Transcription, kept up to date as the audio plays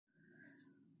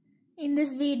In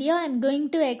this video, I am going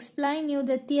to explain you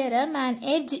the theorem. An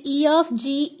edge E of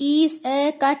G is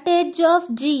a cut edge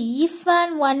of G if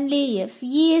and only if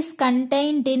E is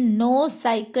contained in no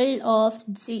cycle of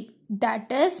G.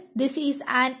 That is, this is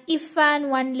an if and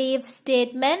only if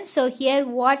statement. So here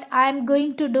what I am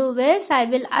going to do is, I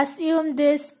will assume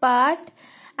this part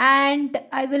and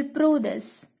I will prove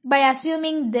this. By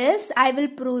assuming this, I will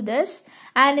prove this,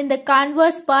 and in the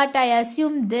converse part, I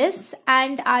assume this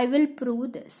and I will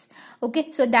prove this.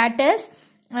 Okay, so that is,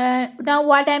 now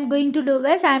what I am going to do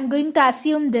is, I am going to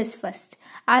assume this first.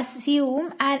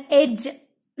 Assume an edge.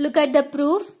 Look at the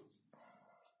proof.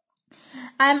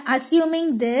 I am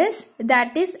assuming this,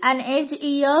 that is an edge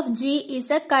E of G is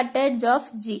a cut edge of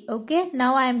G. Okay,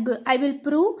 now I will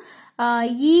prove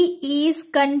E is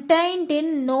contained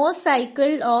in no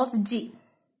cycle of G.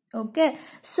 Okay,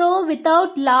 so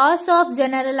without loss of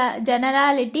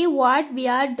generality, what we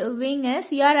are doing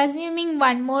is, you are assuming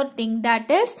one more thing,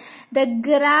 that is the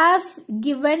graph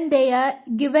given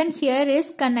here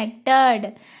is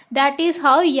connected. That is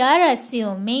how you are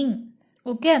assuming.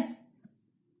 Okay,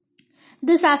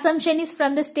 this assumption is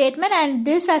from the statement, and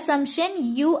this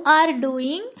assumption you are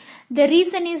doing. The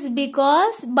reason is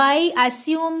because by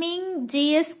assuming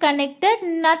G is connected,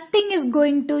 nothing is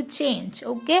going to change.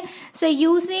 Okay, so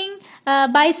using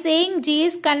by saying G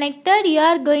is connected, you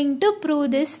are going to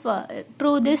prove this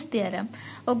theorem.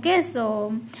 Okay,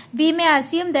 so we may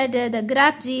assume that the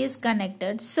graph G is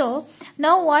connected. So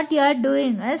now what you are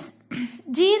doing is,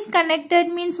 G is connected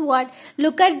means what?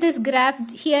 Look at this graph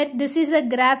here. This is a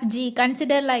graph G.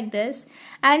 Consider like this,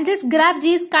 and this graph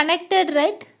G is connected,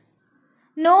 right?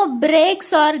 No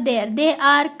breaks are there. They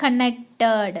are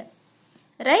connected,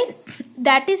 right?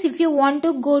 That is, if you want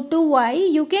to go to Y,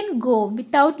 you can go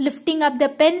without lifting up the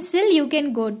pencil. You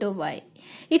can go to Y.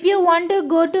 If you want to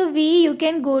go to V, you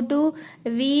can go to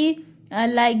V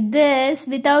like this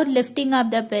without lifting up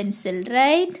the pencil,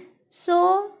 right?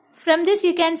 So from this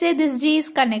you can say this G is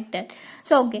connected.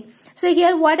 So okay, so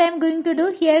here what I am going to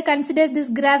do, here consider this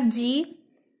graph G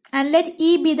and let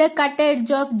E be the cut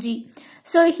edge of G.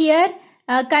 So here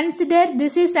consider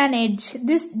this is an edge.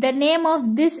 The name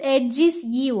of this edge is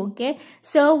E. Okay,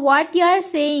 so what you are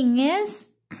saying is,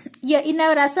 in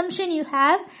our assumption you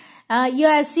have you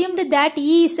assumed that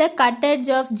E is a cut edge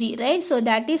of G, right? So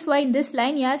that is why in this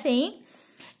line you are saying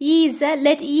E is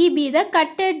let E be the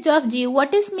cut edge of G.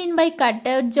 What is mean by cut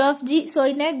edge of G? So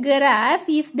in a graph,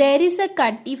 if there is a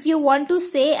cut, if you want to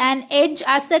say an edge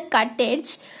as a cut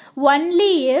edge,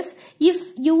 only if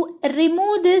you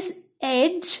remove this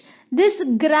edge, this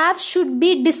graph should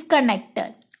be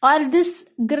disconnected, or this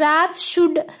graph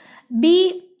should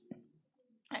be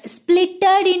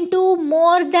splitted into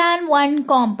more than one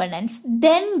components.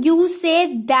 Then you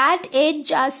say that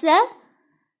edge as a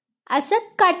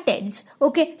cut edge.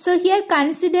 Okay, so here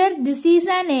consider this is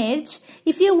an edge.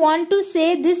 If you want to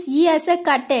say this E as a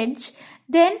cut edge,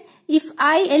 then if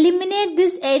I eliminate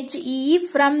this edge E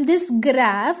from this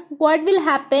graph, what will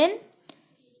happen?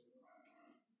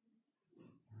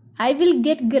 I will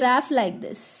get graph like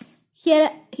this. Here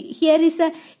is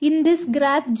in this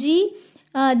graph G,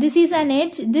 this is an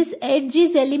edge. This edge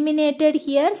is eliminated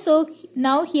here. So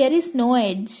now here is no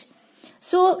edge.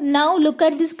 So now look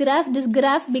at this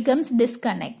graph becomes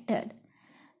disconnected,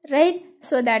 right?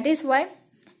 So that is why,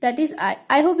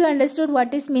 I hope you understood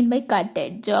what is meant by cut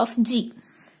edge of G.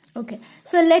 Okay,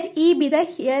 so let E be the,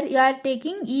 here you are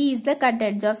taking E is the cut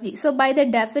edge of G. So by the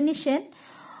definition,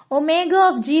 omega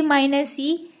of G minus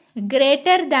E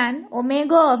greater than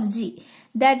omega of G.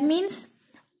 That means,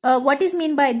 what is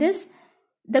mean by this?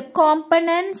 The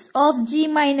components of G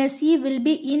minus E will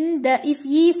be in the, if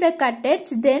E is a cut edge,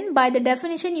 then by the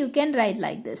definition you can write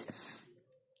like this.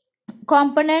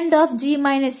 Component of G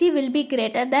minus E will be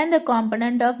greater than the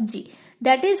component of G.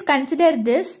 That is, consider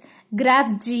this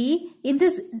graph G in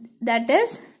this, that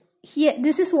is, here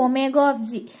this is omega of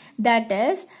G. That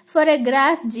is, for a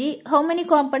graph G, how many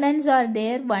components are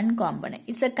there? One component.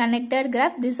 It's a connected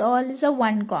graph. This all is a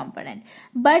one component.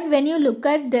 But when you look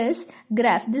at this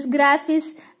graph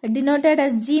is denoted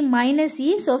as G minus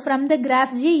E. So from the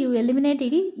graph G you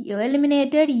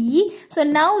eliminated E. So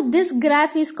now this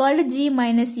graph is called G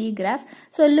minus E graph.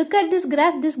 So look at this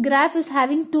graph. This graph is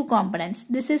having two components.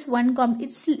 This is one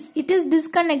it is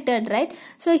disconnected, right?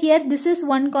 So here this is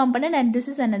one component and this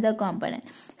is another component.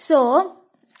 So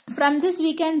from this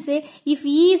we can say, if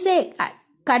E is a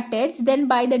cut edge, then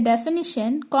by the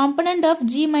definition component of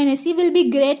G minus E will be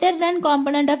greater than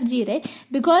component of G, right?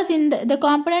 Because in the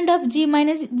component of G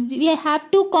minus, we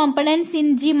have two components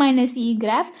in G minus E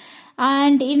graph,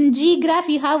 and in G graph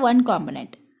you have one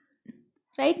component,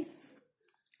 right?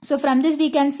 So from this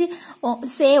we can see,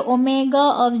 say omega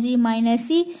of G minus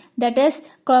E, that is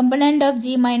component of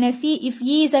G minus E. If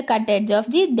E is a cut edge of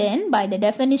G, then by the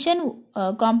definition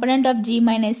component of G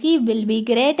minus E will be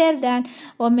greater than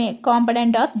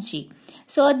component of G.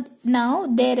 So now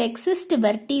there exist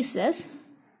vertices.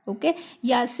 Okay,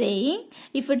 you are saying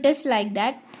if it is like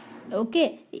that,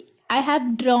 okay, I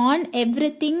have drawn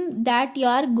everything that you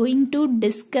are going to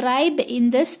describe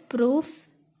in this proof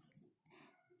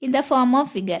in the form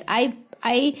of figure. I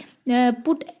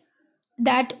put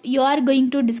that you are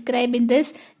going to describe in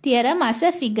this theorem as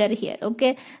a figure here.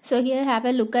 Okay, so here have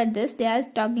a look at this. They are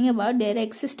talking about there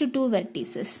exist two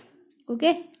vertices,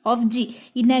 okay, of G.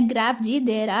 In a graph G,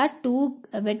 there are two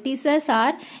vertices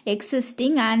are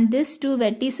existing, and these two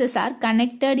vertices are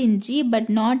connected in G but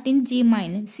not in G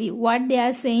minus E. What they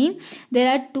are saying,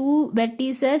 there are two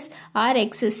vertices are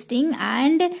existing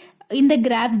and in the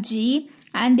graph G,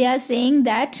 and they are saying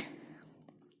that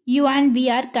U and V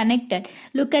are connected.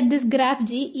 Look at this graph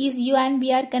G. Is U and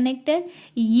V are connected?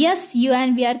 Yes, U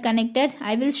and V are connected.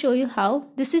 I will show you how.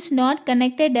 This is not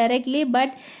connected directly,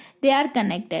 but they are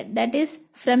connected. That is,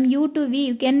 from U to V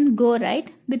you can go,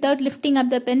 right? Without lifting up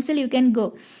the pencil you can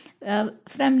go.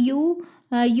 From U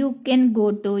you can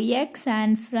go to X,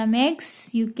 and from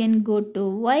X you can go to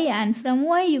Y, and from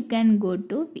Y you can go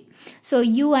to V. So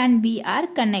U and V are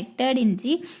connected in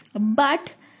G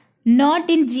but not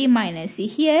in G minus E.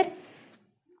 Here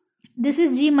this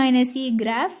is G minus E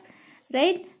graph,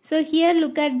 right? So here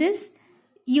look at this,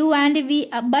 U and V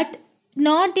but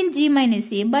not in G minus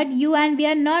E, but U and V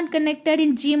are not connected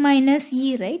in G minus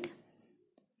E, right?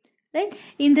 Right,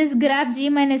 in this graph G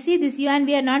minus E, this U and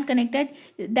V are not connected.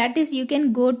 That is, you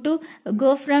can go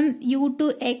from U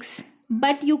to X,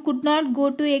 but you could not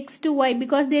go to X to Y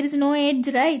because there is no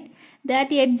edge, right? That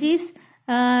edge is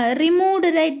removed,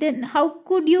 right? Then how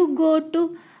could you go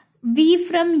to V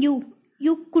from U?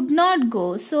 You could not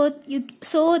go. So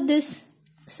from this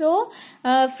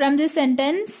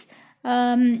sentence,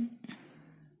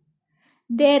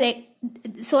 there,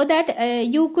 so that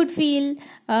you could feel.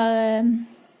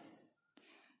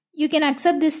 You can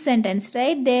accept this sentence,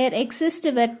 right? There exist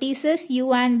vertices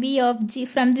U and V of G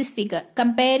from this figure.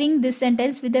 Comparing this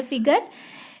sentence with the figure,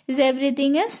 is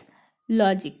everything is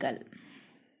logical,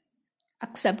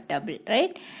 acceptable,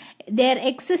 right? There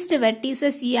exist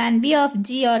vertices U and V of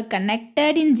G are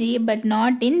connected in G but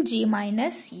not in G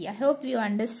minus E. I hope you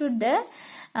understood the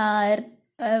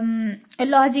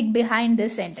logic behind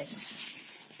this sentence.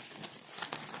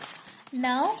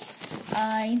 Now,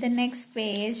 in the next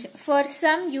page, for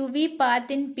some UV path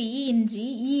in P in G,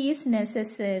 E is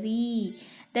necessary.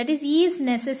 That is, E is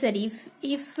necessary.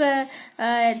 If there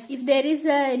is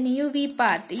a UV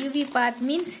path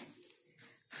means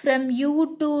from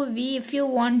U to V. If you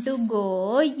want to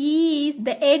go,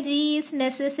 the edge E is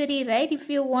necessary, right? If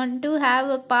you want to have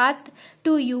a path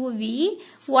to UV,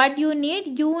 what you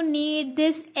need? You need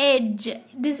this edge.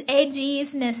 This edge E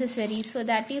is necessary. So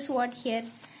that is what here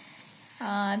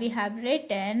we have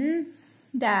written,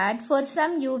 that for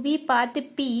some UV path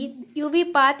P,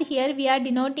 UV path here we are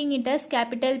denoting it as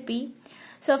capital P.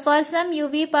 So for some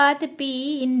UV path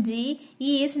P in G,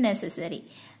 E is necessary.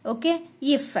 Okay,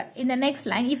 if in the next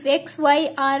line, if X,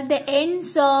 Y are the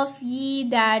ends of E,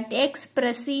 that X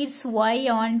precedes Y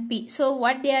on P. So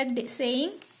what they are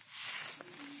saying,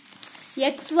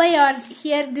 X, Y are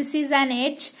here, this is an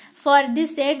edge. For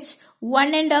this edge,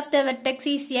 one end of the vertex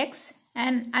is X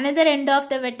and another end of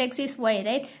the vertex is Y,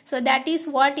 right? So that is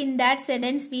what in that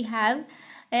sentence we have.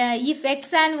 If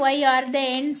X and Y are the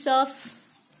ends of,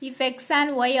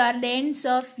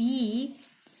 E,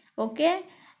 okay,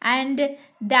 and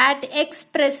that X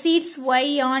precedes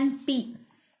Y on P,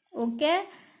 okay,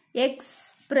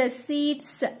 X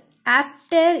precedes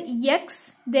after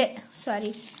X,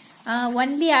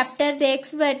 only after the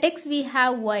X vertex we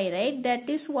have Y, right? That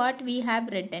is what we have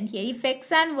written here. If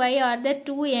X and Y are the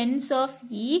two ends of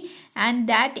E and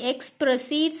that X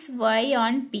precedes Y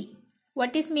on P.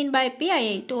 What is mean by P?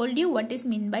 I told you what is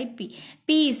mean by P.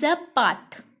 P is a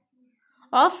path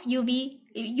of UV.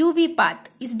 UV path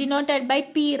is denoted by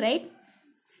P, right?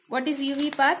 What is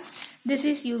UV path? This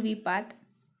is UV path.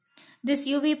 This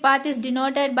UV path is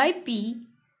denoted by P,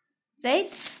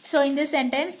 right? So in this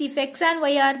sentence, if X and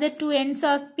Y are the two ends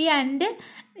of P and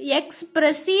X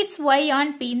precedes Y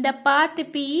on P, in the path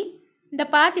P,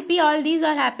 all these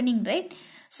are happening, right?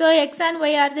 So X and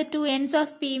Y are the two ends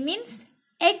of P means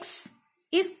X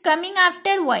is coming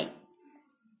after Y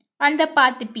on the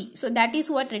path P. So that is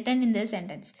what written in this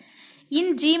sentence.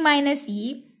 In G minus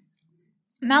E,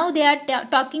 now they are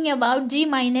talking about G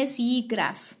minus E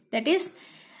graph. That is,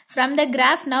 from the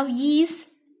graph now E is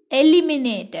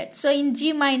eliminated. So in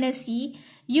G minus E,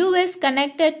 U is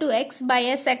connected to X by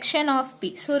a section of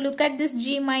P. So look at this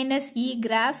G minus E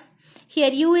graph.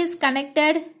 Here U is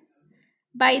connected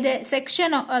by the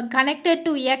section of, connected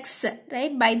to X,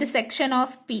 right, by the section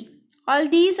of P. All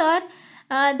these are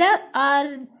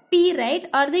P, right,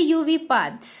 or the UV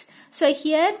paths. So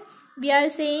here we are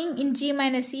saying in G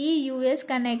minus E, U is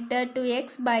connected to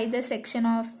X by the section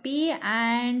of P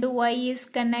and Y is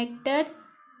connected.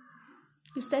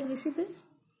 Is that visible?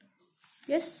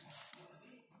 Yes.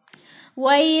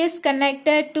 Y is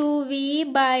connected to V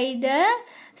by the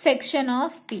section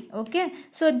of P. Okay.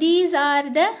 So these are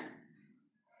the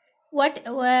what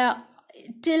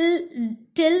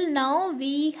till now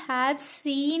we have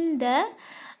seen the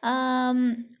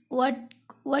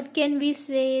what can we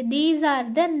say? These are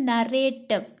the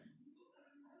narrative.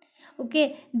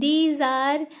 Okay, these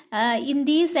are in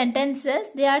these sentences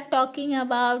they are talking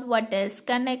about what is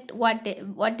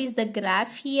what is the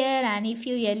graph here, and if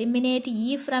you eliminate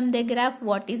E from the graph,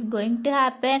 what is going to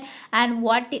happen, and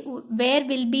where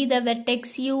will be the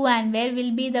vertex U, and where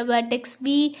will be the vertex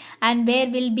V, and where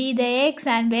will be the X,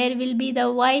 and where will be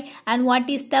the Y, and what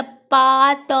is the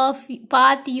path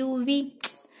UV,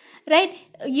 right?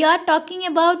 You are talking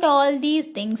about all these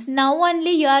things. Now only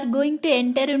you are going to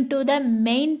enter into the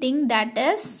main thing, that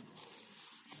is,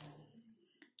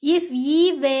 if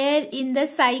E were in the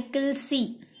cycle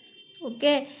C,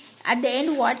 okay, at the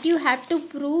end what you have to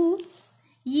prove,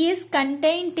 E is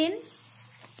contained in,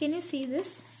 can you see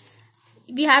this?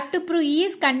 We have to prove E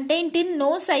is contained in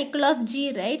no cycle of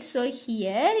G, right? So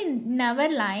here in our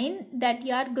line that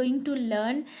you are going to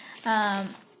learn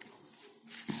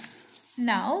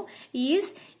now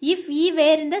is, if E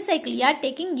were in the cycle, you are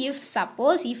taking if,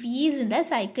 suppose if E is in the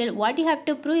cycle, what you have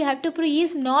to prove? You have to prove E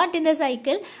is not in the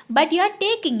cycle, but you are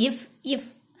taking if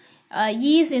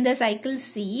E is in the cycle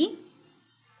C.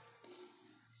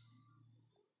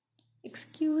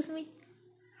 Excuse me.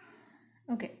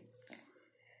 Okay.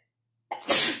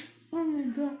 Oh my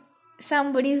god.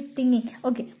 Somebody is thinking.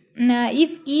 Okay. Now,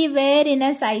 if E were in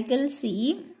a cycle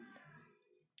C,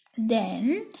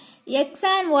 then X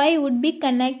and Y would be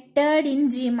connected in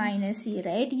G minus E,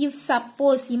 right? If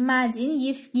suppose, imagine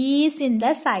if E is in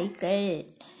the cycle.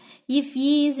 If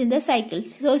E is in the cycle.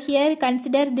 So here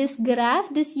consider this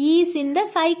graph. This E is in the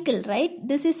cycle, right?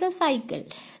 This is a cycle.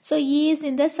 So E is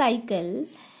in the cycle.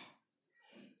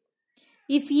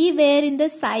 If E were in the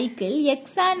cycle,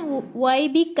 X and Y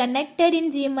be connected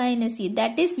in G minus E.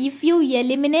 That is, if you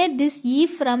eliminate this E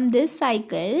from this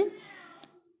cycle,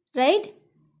 right?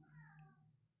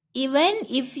 Even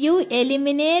if you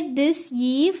eliminate this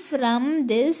E from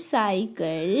this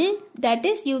cycle, that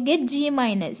is, you get G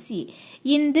minus E.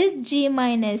 In this G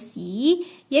minus E,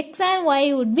 X and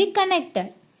Y would be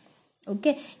connected.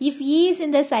 Okay. If E is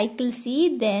in the cycle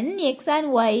C, then X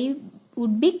and Y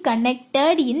would be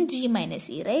connected in G minus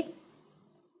E, right?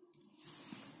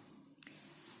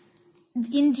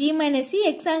 In G minus E,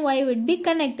 X and Y would be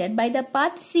connected by the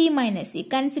path C minus E.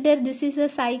 Consider this is a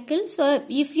cycle. So,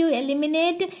 if you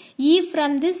eliminate E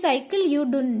from this cycle, you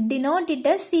denote it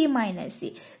as C minus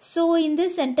E. So, in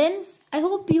this sentence, I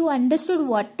hope you understood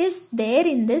what is there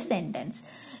in this sentence.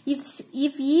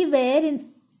 If E were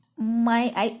in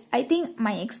I think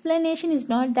my explanation is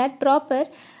not that proper,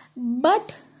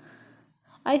 but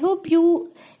I hope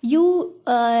you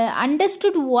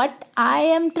understood what I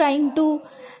am trying to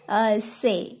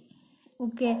say.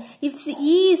 Okay, if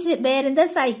E is where in the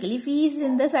cycle, if E is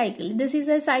in the cycle, this is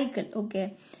a cycle.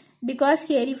 Okay, because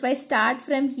here if I start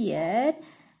from here,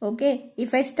 okay,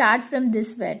 if I start from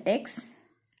this vertex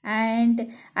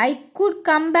and I could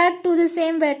come back to the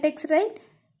same vertex, right,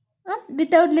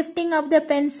 without lifting up the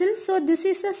pencil. So this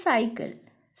is a cycle.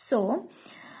 So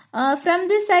from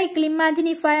this cycle, imagine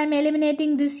if I am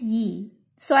eliminating this E,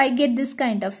 so I get this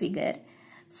kind of figure.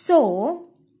 So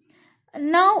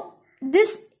now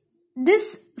this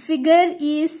figure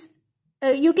is,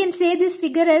 you can say this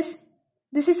figure as,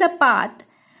 this is a path,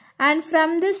 and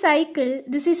from this cycle,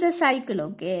 this is a cycle,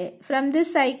 okay. From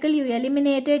this cycle you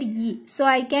eliminated E, so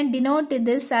I can denote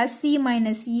this as C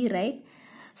minus E, right.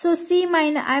 So C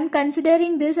minus, I am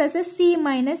considering this as a C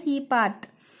minus E path.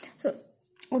 So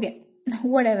okay,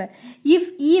 whatever.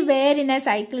 If E were in a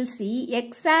cycle C,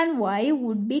 X and Y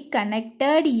would be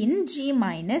connected in G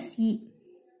minus E.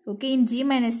 Okay, in G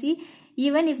minus E,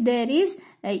 even if there is,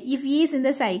 if E is in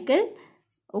the cycle,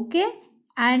 okay,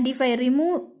 and if I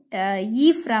remove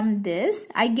E from this,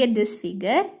 I get this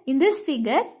figure. In this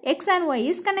figure, X and Y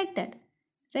is connected,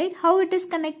 right? How it is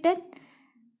connected?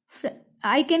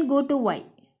 I can go to Y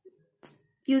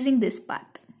using this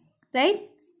path, right?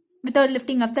 Without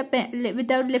lifting up the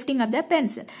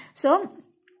pencil. So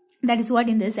That is what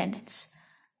in this sentence.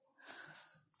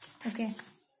 Okay.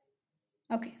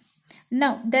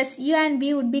 Now, thus U and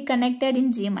B would be connected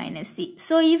in G minus C.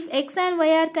 So, if X and Y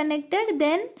are connected,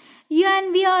 then U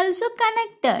and B are also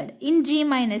connected in G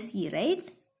minus E, right?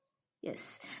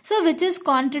 Yes. So, which is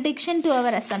contradiction to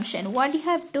our assumption. What you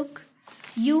have took?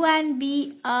 U and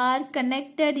B are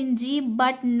connected in G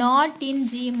but not in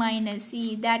G minus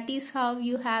E. That is how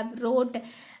you have wrote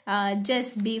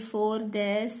just before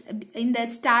this in the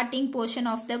starting portion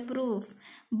of the proof.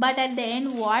 But at the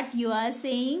end, what you are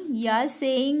saying? You are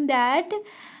saying that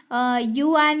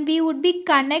U and B would be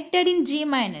connected in G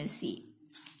minus E,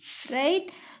 right?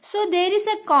 So there is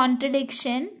a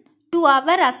contradiction to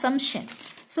our assumption.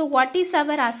 So what is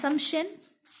our assumption?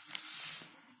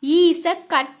 E is a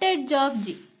cut edge of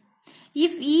G.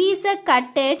 If E is a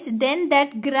cut edge, then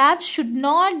that graph should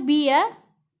not be a...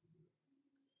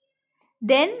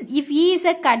 Then if E is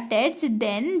a cut edge,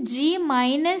 then G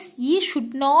minus E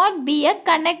should not be a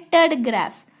connected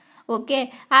graph.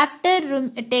 Okay. After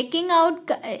taking out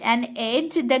an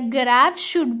edge, the graph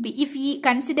should be, if E,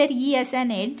 consider E as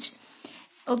an edge.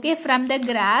 Okay. From the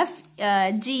graph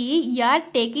G, you are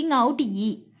taking out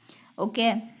E.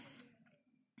 Okay.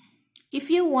 If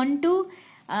you want to,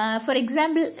 for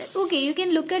example, okay, you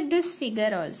can look at this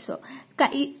figure also.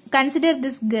 Consider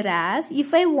this graph.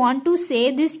 If I want to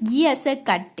say this E as a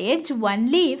cut edge,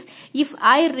 only if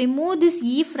I remove this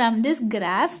E from this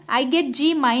graph, I get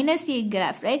G minus E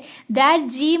graph, right? That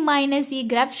G minus E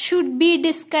graph should be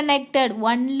disconnected.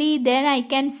 Only then I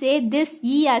can say this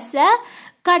E as a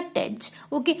cut edge.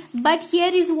 Okay, but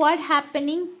here is what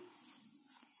happening.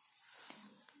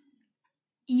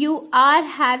 You are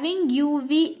having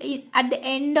UV at the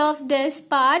end of this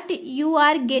part. You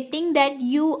are getting that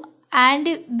U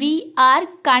and V are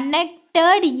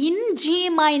connected in G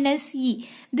minus E.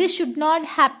 This should not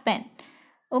happen.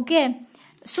 Okay.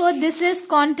 So this is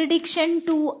contradiction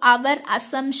to our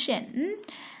assumption.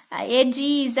 Edge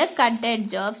E is a cut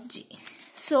edge of G.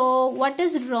 So what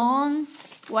is wrong?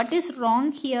 What is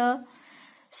wrong here?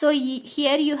 So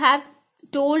here you have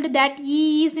told that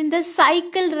E is in the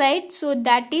cycle, right? So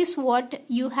that is what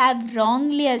you have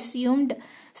wrongly assumed.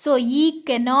 So E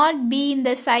cannot be in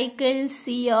the cycle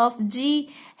C of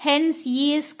G. Hence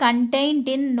E is contained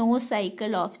in no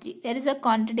cycle of G. There is a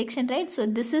contradiction, right? So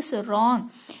this is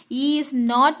wrong. E is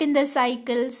not in the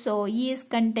cycle. So E is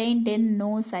contained in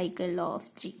no cycle of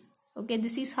G. Okay,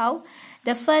 this is how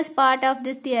the first part of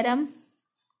this theorem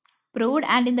proved.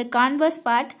 And in the converse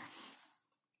part,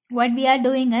 what we are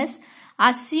doing is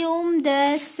assume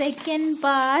the second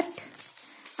part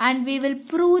and we will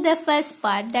prove the first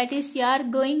part. That is, you are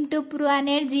going to prove an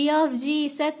edge E of G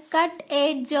is a cut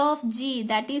edge of G.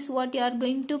 That is what you are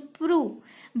going to prove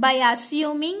by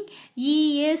assuming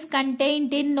E is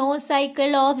contained in no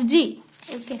cycle of G.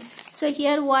 Okay. So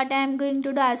here what I am going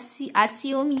to do,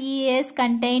 assume E is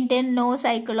contained in no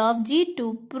cycle of G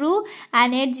to prove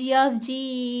an edge E of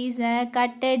G is a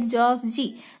cut edge of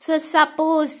G. So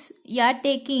suppose you are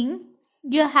taking,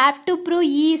 you have to prove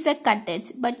E is a cut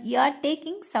edge, but you are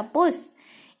taking, suppose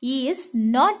E is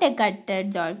not a cut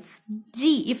edge of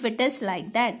G. If it is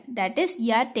like that, that is,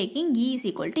 you are taking E is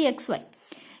equal to xy.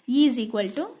 E is equal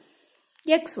to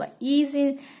xy. E is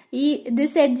in E.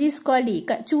 This edge is called E.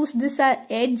 Choose this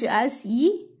edge as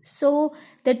E. So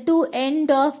the two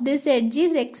end of this edge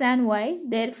is x and y.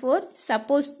 Therefore,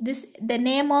 suppose this, the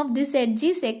name of this edge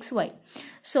is xy.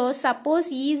 So suppose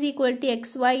E is equal to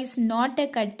xy is not a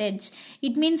cut edge.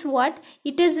 It means what?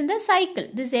 It is in the cycle.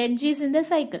 This edge is in the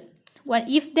cycle. Well,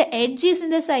 if the edge is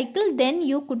in the cycle, then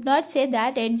you could not say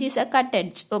that edge is a cut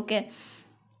edge. Okay.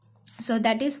 So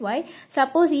that is why,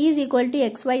 suppose E is equal to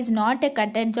xy is not a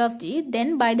cut edge of G,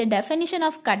 then by the definition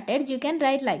of cut edge, you can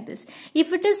write like this.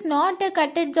 If it is not a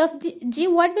cut edge of G,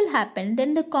 what will happen?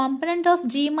 Then the component of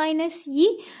G minus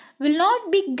E will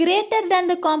not be greater than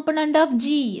the component of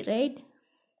G, right?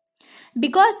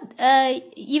 Because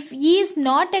if E is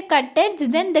not a cut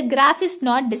edge, then the graph is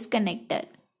not disconnected.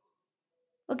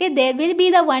 Okay, there will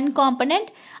be the one component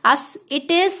as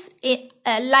it is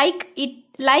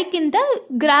like in the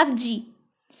graph G.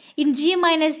 In G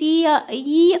minus E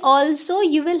also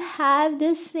you will have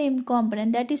the same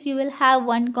component. That is, you will have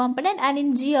one component, and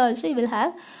in G also you will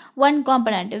have one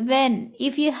component. When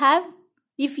if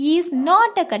E is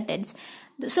not a cut edge.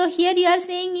 So here you are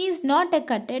saying E is not a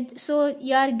cut edge. So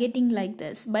you are getting like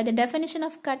this. By the definition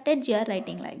of cut edge, you are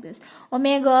writing like this.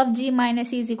 Omega of G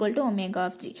minus E is equal to omega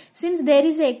of G. Since there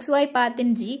is a xy path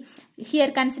in G,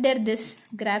 here consider this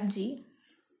graph G.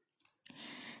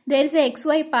 There is a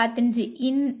xy path in G.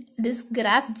 In this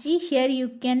graph G, here you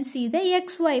can see the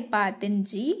xy path in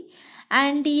G.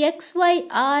 And xy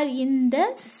are in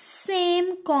the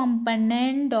same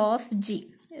component of G.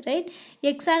 Right,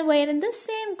 x and y are in the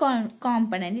same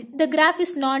component. The graph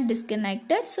is not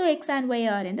disconnected, so x and y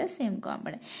are in the same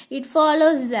component. It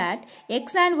follows that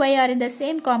x and y are in the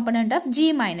same component of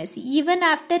G minus E. Even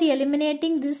after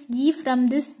eliminating this E from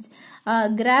this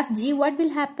graph G, what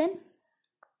will happen?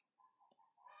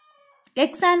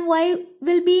 X and y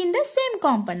will be in the same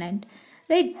component,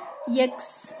 right?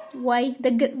 X, y,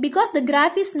 because the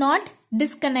graph is not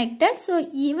disconnected, so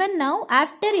even now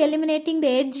after eliminating the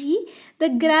edge E, the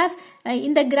graph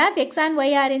in the graph x and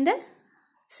y are in the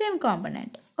same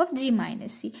component of G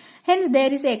minus C. Hence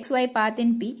there is a xy path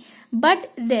in P, but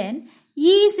then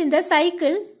E is in the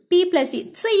cycle P plus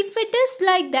E. So if it is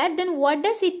like that, then what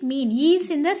does it mean? E is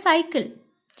in the cycle.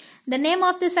 The name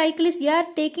of the cycle is, you are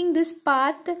taking this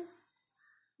path,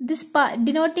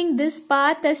 denoting this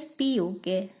path as P,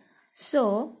 okay?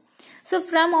 So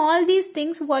from all these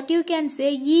things, what you can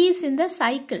say, E is in the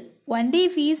cycle. One day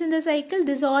if E is in the cycle,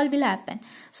 this all will happen.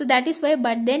 So that is why,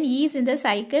 but then E is in the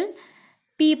cycle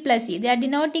P plus E. They are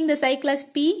denoting the cycle as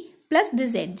P plus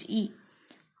this edge E.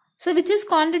 So which is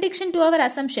contradiction to our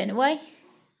assumption. Why?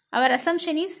 Our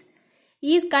assumption is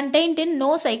E is contained in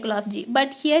no cycle of G.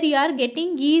 But here you are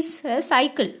getting E is a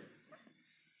cycle.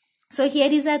 So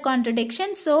here is a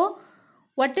contradiction. So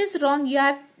what is wrong?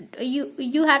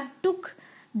 You have took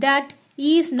that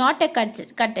E is not a cut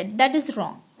edge. That is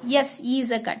wrong. Yes, E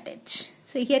is a cut edge.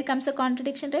 So here comes a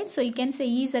contradiction, right? So you can say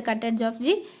E is a cut edge of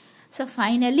G. So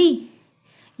finally,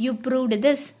 you proved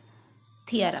this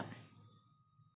theorem.